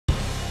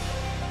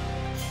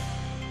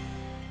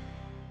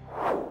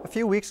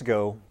few weeks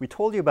ago, we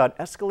told you about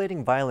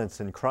escalating violence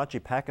in Karachi,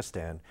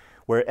 Pakistan,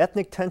 where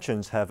ethnic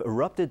tensions have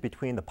erupted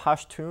between the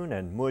Pashtun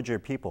and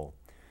Mohajirs people.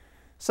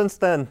 Since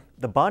then,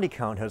 the body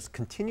count has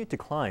continued to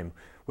climb,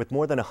 with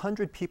more than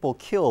 100 people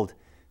killed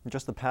in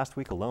just the past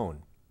week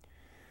alone.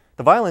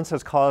 The violence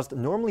has caused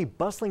normally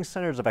bustling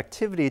centers of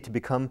activity to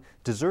become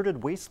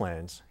deserted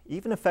wastelands,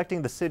 even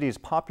affecting the city's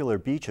popular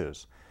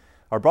beaches.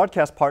 Our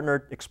broadcast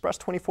partner, Express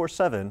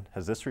 24/7,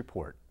 has this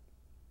report.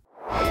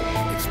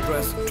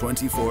 Express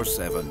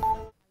 24/7.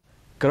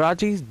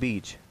 Karachi's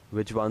beach,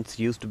 which once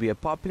used to be a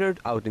popular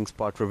outing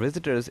spot for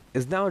visitors,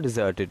 is now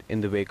deserted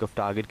in the wake of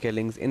target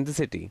killings in the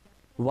city.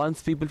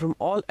 Once people from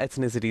all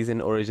ethnicities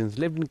and origins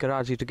lived in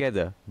Karachi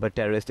together, but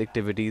terrorist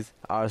activities,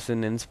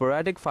 arson and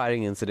sporadic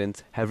firing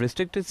incidents have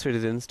restricted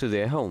citizens to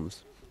their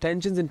homes.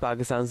 Tensions in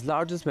Pakistan's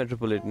largest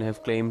metropolitan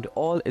have claimed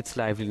all its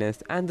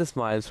liveliness and the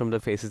smiles from the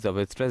faces of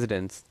its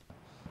residents.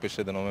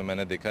 पिछले दिनों में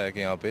मैंने देखा है कि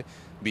यहाँ पे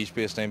बीच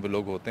पे इस टाइम पे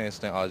लोग होते हैं,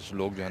 इस टाइम आज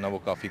लोग जो है ना वो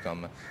काफ़ी कम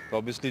है, तो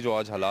ऑब्वियसली जो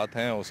आज हालात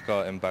हैं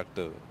उसका इम्पैक्ट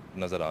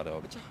नज़र आ रहा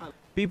है.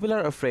 People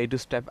are afraid to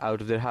step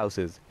out of their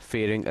houses,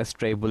 fearing a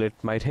stray bullet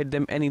might hit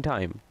them any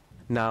time.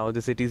 Now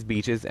the city's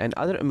beaches and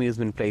other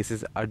amusement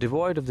places are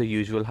devoid of the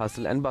usual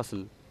hustle and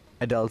bustle.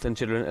 Adults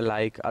and children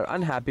alike are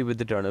unhappy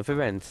with the turn of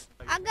events.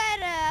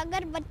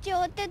 अगर बच्चे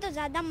होते तो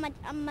ज़्यादा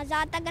मज़ा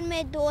आता, अगर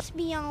मेरे दोस्त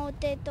भी यहाँ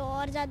होते तो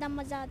और ज़्यादा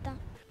मज़ा आता.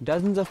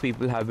 Dozens of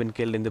people have been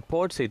killed in the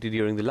port city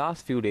during the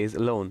last few days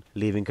alone,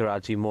 leaving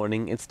Karachi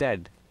mourning its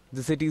dead.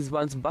 The city's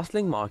once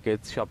bustling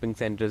markets, shopping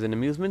centres and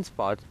amusement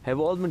spots have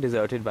all been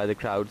deserted by the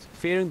crowds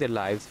fearing their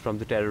lives from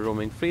the terror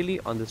roaming freely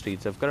on the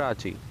streets of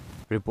Karachi.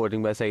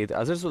 Reporting by Saeed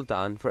Azhar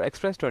Sultan for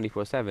Express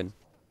 24/7.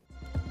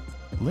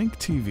 Link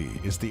TV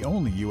is the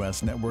only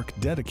U.S. network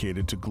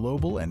dedicated to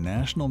global and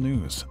national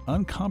news,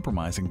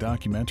 uncompromising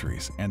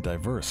documentaries, and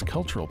diverse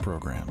cultural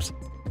programs.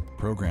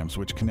 Programs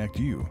which connect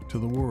you to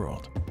the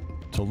world.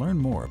 To learn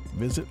more,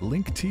 visit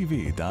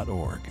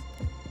linktv.org.